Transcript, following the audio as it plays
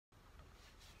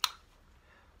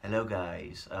Hello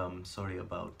guys, sorry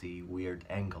about the weird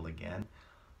angle again.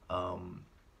 Um,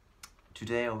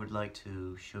 Today I would like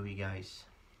to show you guys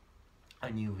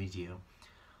a new video.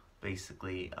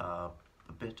 Basically, a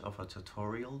bit of a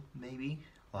tutorial maybe,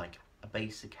 like a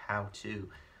basic how to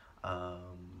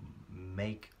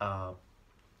make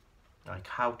like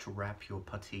how to wrap your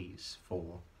puttees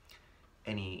for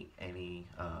any any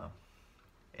uh,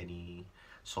 any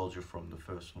soldier from the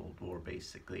First World War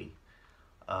basically.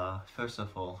 First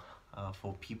of all,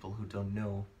 for people who don't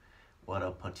know what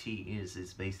a puttee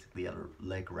is basically a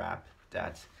leg wrap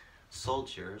that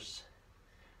soldiers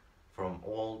from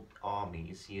all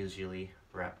armies usually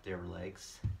wrap their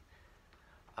legs.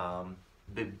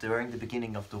 But during the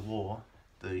beginning of the war,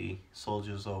 the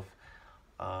soldiers of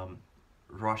um,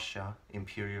 Russia,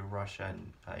 Imperial Russia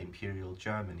and Imperial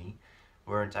Germany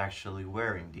weren't actually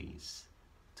wearing these.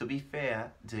 To be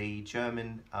fair, the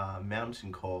German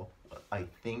Mountain Corps, I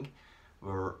think,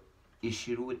 were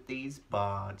issued with these,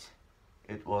 but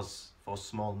it was for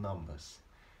small numbers.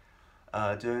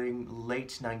 During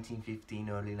late 1915,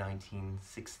 early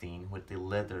 1916, with the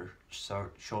leather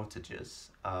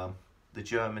shortages, the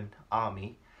German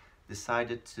army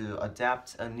decided to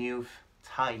adapt a new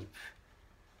type.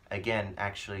 Again,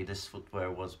 actually, this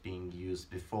footwear was being used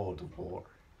before the war,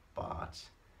 but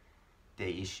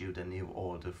they issued a new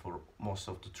order for most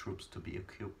of the troops to be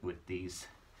equipped with these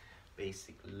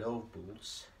basic low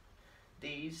boots.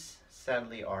 These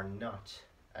sadly are not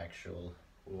actual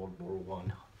World War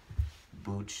I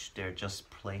boots, they're just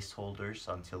placeholders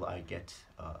until I get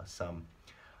some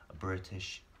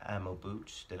British ammo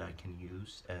boots that I can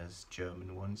use as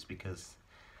German ones, because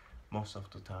most of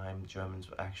the time Germans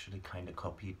actually kind of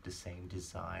copied the same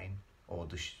design, or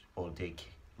they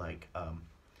like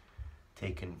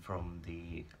taken from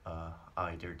the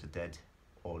either the dead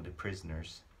or the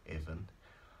prisoners even.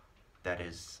 That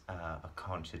is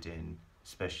accounted in,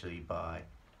 especially by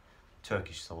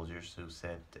Turkish soldiers who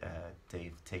said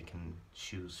they've taken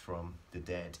shoes from the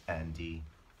dead and the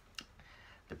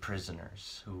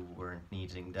prisoners who weren't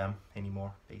needing them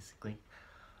anymore, basically.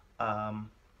 Um,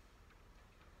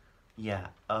 yeah.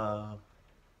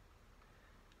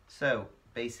 So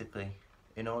basically,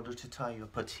 in order to tie your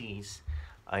puttees,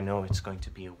 I know it's going to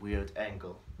be a weird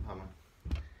angle.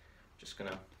 Just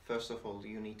gonna, first of all,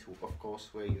 you need to of course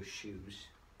wear your shoes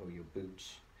or your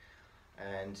boots,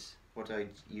 and what I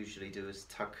usually do is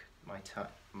tuck my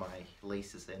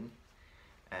laces in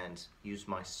and use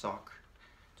my sock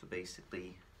to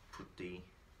basically put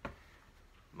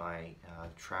my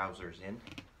trousers in.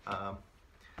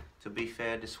 To be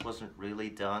fair, this wasn't really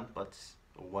done, but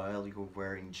while you're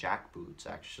wearing jack boots,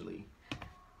 actually,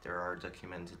 there are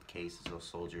documented cases of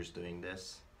soldiers doing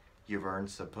this. You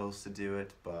weren't supposed to do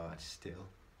it, but still.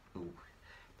 Ooh,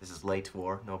 this is late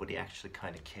war, nobody actually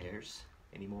kind of cares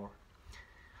anymore.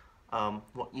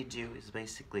 What you do is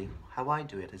basically, how I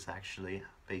do it is actually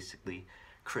basically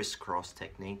crisscross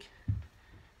technique.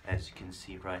 As you can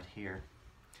see right here,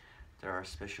 there are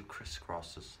special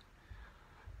crisscrosses.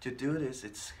 To do this,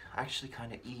 it's actually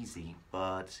kind of easy,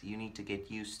 but you need to get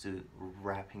used to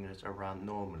wrapping it around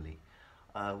normally.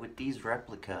 With these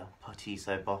replica puttees,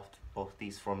 I bought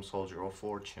these from Soldier of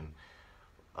Fortune.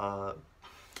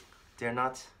 They're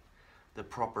not the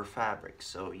proper fabric,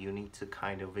 so you need to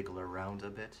kind of wiggle around a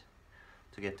bit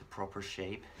to get the proper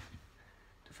shape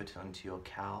to fit onto your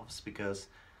calves, because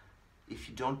if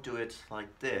you don't do it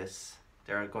like this,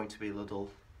 there are going to be little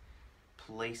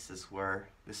places where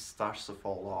this starts to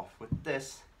fall off. With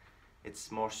this, it's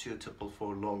more suitable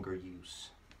for longer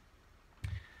use.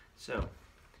 So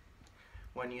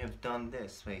when you have done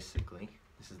this, basically,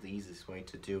 this is the easiest way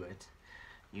to do it.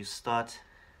 You start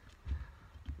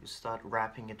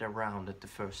wrapping it around at the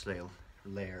first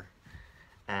layer,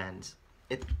 and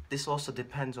this also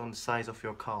depends on the size of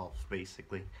your calf,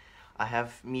 basically. I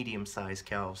have medium-sized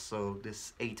calves, so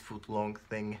this 8-foot long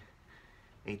thing,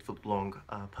 8-foot long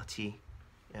puttee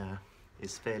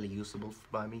is fairly usable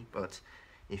by me. But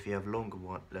if you have longer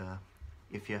one,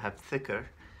 if you have thicker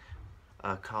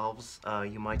calves,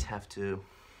 you might have to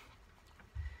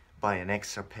buy an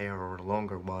extra pair or a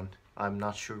longer one. I'm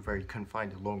not sure where you can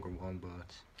find a longer one,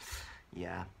 but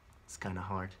yeah, it's kind of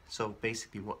hard. So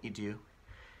basically what you do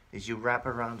is you wrap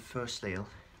around the first layer,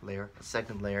 a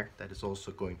second layer that is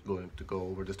also going to go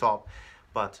over the top.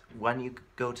 But when you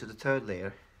go to the third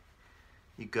layer,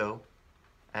 you go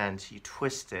and you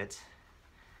twist it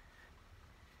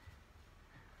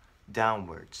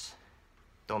downwards.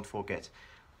 Don't forget,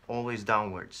 always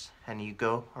downwards. And you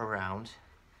go around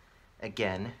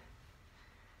again,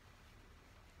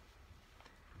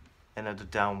 another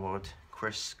downward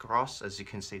crisscross. As you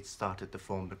can see, it started to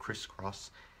form the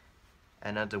crisscross.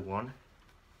 another one,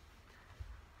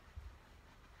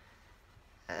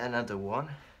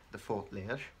 the fourth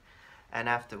layer, and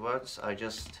afterwards I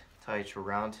just tie it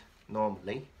around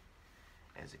normally,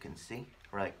 as you can see,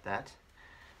 like that.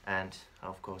 And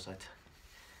of course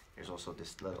there's also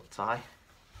this little tie.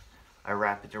 I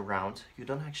wrap it around. You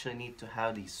don't actually need to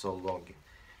have these so long.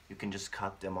 You can just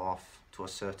cut them off to a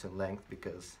certain length,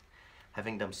 because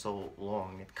having them so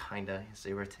long, it kinda is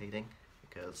irritating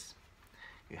because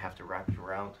you have to wrap it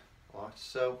around a lot.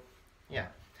 So yeah,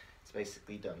 it's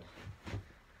basically done.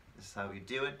 This is how you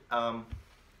do it.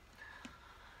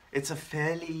 It's a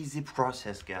fairly easy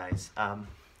process, guys.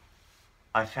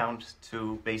 I found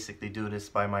to basically do this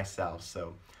by myself,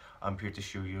 so I'm pretty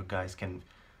sure you guys can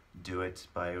do it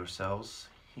by yourselves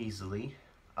easily.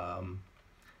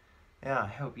 Yeah, I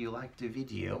hope you liked the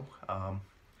video.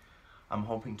 I'm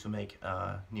hoping to make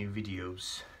new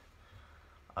videos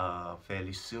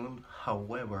fairly soon.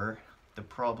 However, the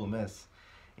problem is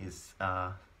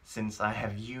since I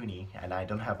have uni and I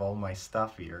don't have all my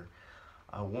stuff here,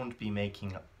 I won't be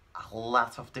making a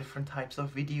lot of different types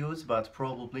of videos, but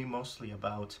probably mostly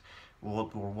about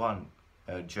World War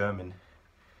I, German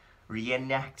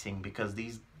reenacting, because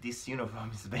this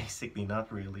uniform is basically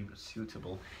not really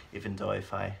suitable, even though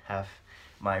if I have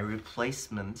my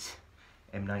replacement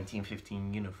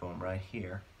M1915 uniform right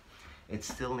here, it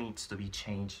still needs to be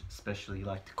changed, especially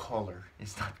like the collar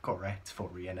is not correct for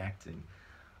reenacting.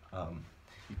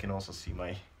 You can also see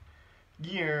my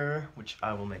gear, which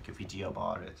I will make a video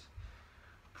about it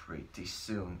pretty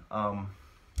soon.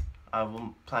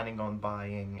 I'm planning on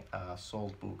buying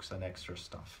sold books and extra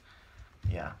stuff.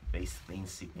 Yeah, basically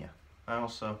insignia. I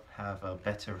also have a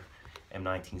better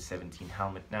M1917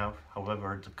 helmet now.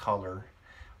 However, the color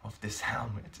of this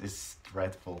helmet is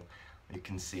dreadful. You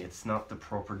can see it's not the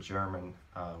proper German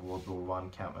World War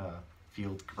I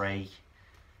field gray.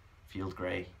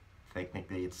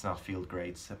 Technically, it's not field gray.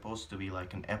 It's supposed to be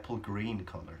like an apple green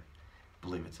color.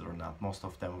 Believe it or not, most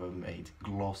of them were made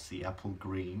glossy apple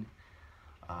green.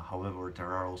 However,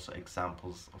 there are also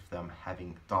examples of them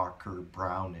having darker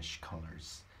brownish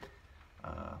colors.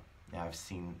 Yeah, I've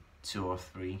seen 2 or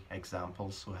 3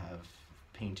 examples who have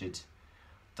painted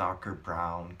darker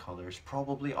brown colors.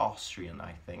 Probably Austrian,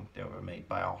 I think. They were made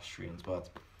by Austrians, but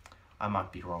I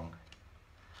might be wrong.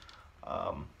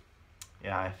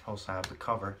 Yeah, I also have the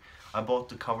cover. I bought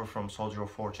the cover from Soldier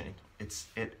of Fortune. It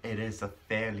is a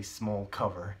fairly small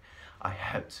cover. I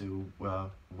had to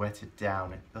wet it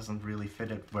down. It doesn't really fit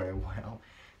it very well.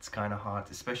 It's kind of hard,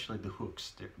 especially the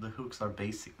hooks. The hooks are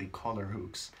basically collar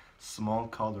hooks, small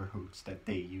collar hooks that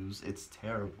they use. It's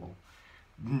terrible.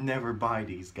 Never buy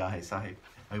these, guys. I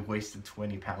wasted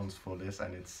 20 pounds for this,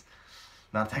 and it's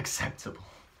not acceptable.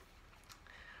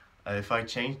 If I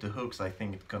change the hooks, I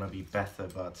think it's gonna be better,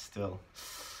 but still,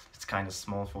 it's kind of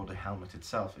small for the helmet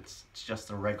itself. It's just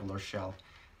a regular shell,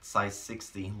 size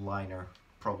 60 liner,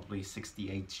 probably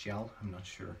 68 shell, I'm not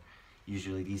sure.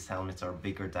 Usually these helmets are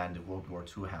bigger than the World War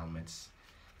II helmets,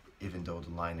 even though the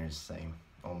liner is the same,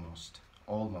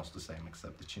 almost the same,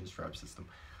 except the chin strap system.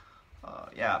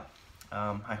 Yeah,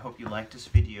 I hope you liked this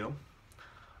video.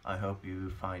 I hope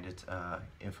you find it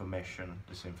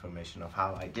this information of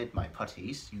how I did my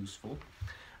puttees useful,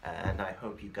 and I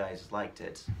hope you guys liked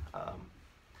it.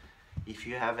 If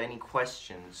you have any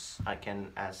questions, I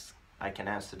can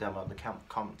answer them on the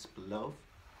comments below.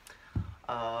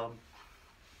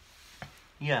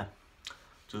 Yeah,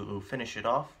 to finish it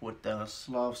off with the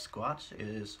Slav squat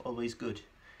is always good,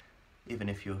 even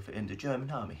if you're in the German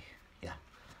army. Yeah,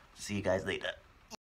 see you guys later.